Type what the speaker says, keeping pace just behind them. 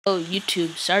Oh,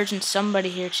 YouTube, Sergeant Somebody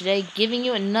here today, giving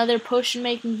you another potion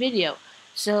making video.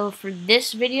 So for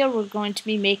this video, we're going to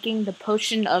be making the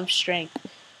Potion of Strength.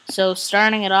 So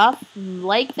starting it off,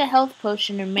 like the health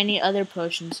potion and many other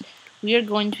potions, we are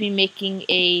going to be making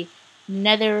a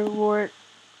nether wart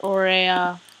or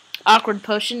a awkward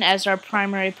potion as our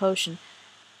primary potion.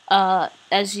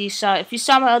 As you saw, if you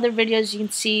saw my other videos, you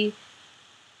can see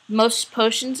most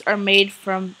potions are made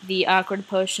from the awkward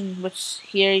potion, which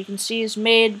here you can see is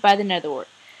made by the netherwort.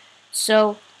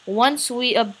 So once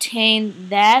we obtain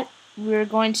that, we're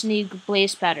going to need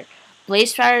blaze powder.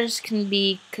 Blaze powders can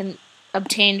be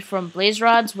obtained from blaze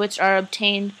rods, which are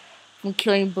obtained from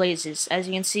killing blazes. As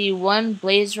you can see, one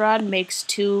blaze rod makes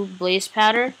 2 blaze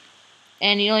powder,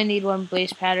 and you only need 1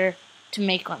 blaze powder to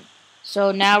make one.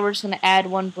 So now we're just going to add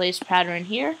 1 blaze powder in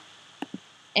here,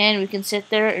 and we can sit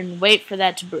there and wait for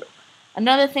that to brew.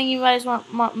 Another thing you guys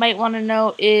might want to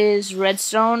know is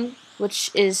redstone,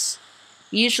 which is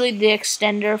usually the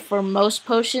extender for most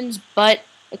potions, but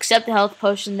except the health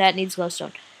potion that needs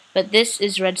glowstone. But this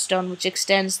is redstone, which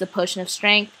extends the potion of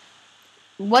strength.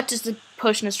 What does the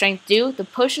potion of strength do? The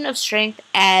potion of strength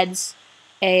adds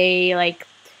it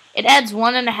adds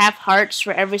 1.5 hearts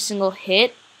for every single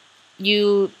hit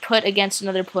you put against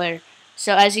another player.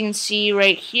 So as you can see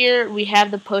right here, we have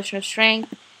the potion of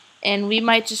strength, and we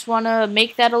might just want to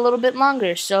make that a little bit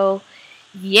longer. So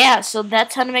yeah, so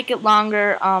that's how to make it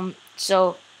longer. The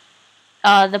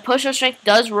potion of strength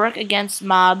does work against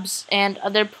mobs and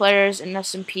other players in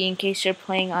SMP in case you're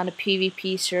playing on a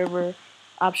PvP server,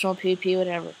 optional PvP,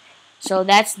 whatever. So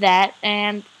that's that,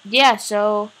 and yeah,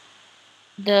 so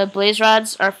the blaze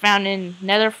rods are found in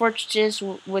nether fortresses,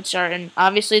 which are in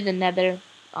obviously the nether.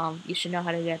 You should know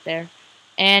how to get there.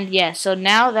 And yeah, so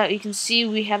now that you can see,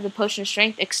 we have the potion of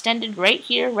strength extended right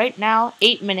here, right now,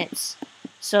 8 minutes.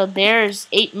 So there's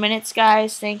 8 minutes,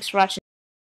 guys. Thanks for watching.